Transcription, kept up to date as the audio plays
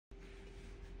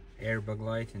airbag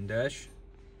light in dash.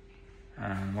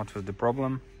 And what was the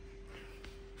problem?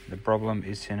 The problem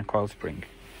is in coil spring.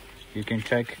 You can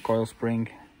check coil spring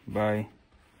by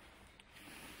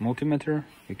multimeter.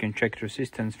 You can check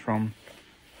resistance from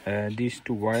these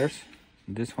two wires,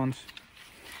 these ones,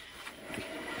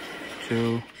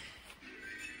 to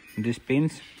these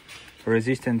pins.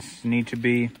 Resistance need to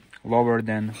be lower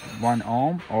than 1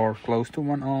 ohm or close to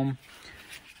 1 ohm.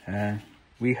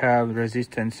 We have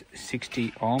resistance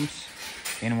 60 ohms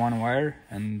in one wire,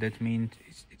 and that means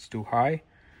it's too high,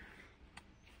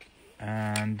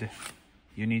 and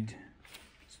you need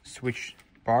switch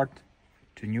part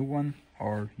to new one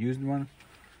or used one.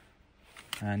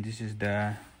 And this is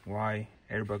the why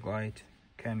airbag light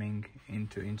coming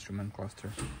into instrument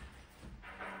cluster.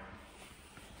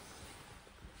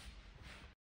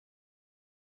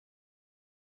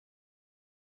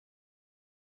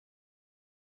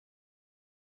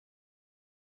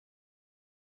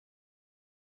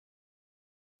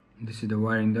 This is the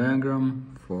wiring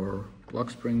diagram for clock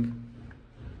spring.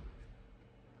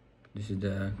 This is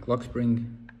the clock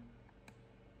spring,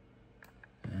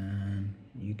 and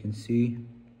you can see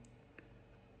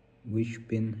which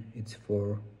pin it's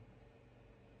for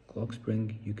clock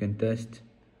spring. You can test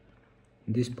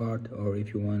this part, or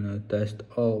if you want to test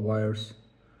all wires,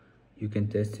 you can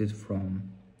test it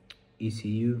from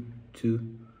ECU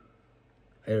to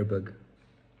airbag.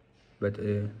 But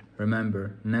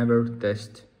remember, never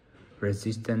test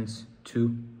resistance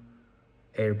to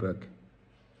airbag.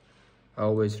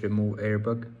 Always remove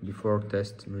airbag before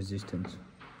test resistance.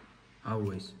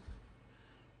 Always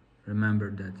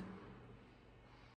remember that.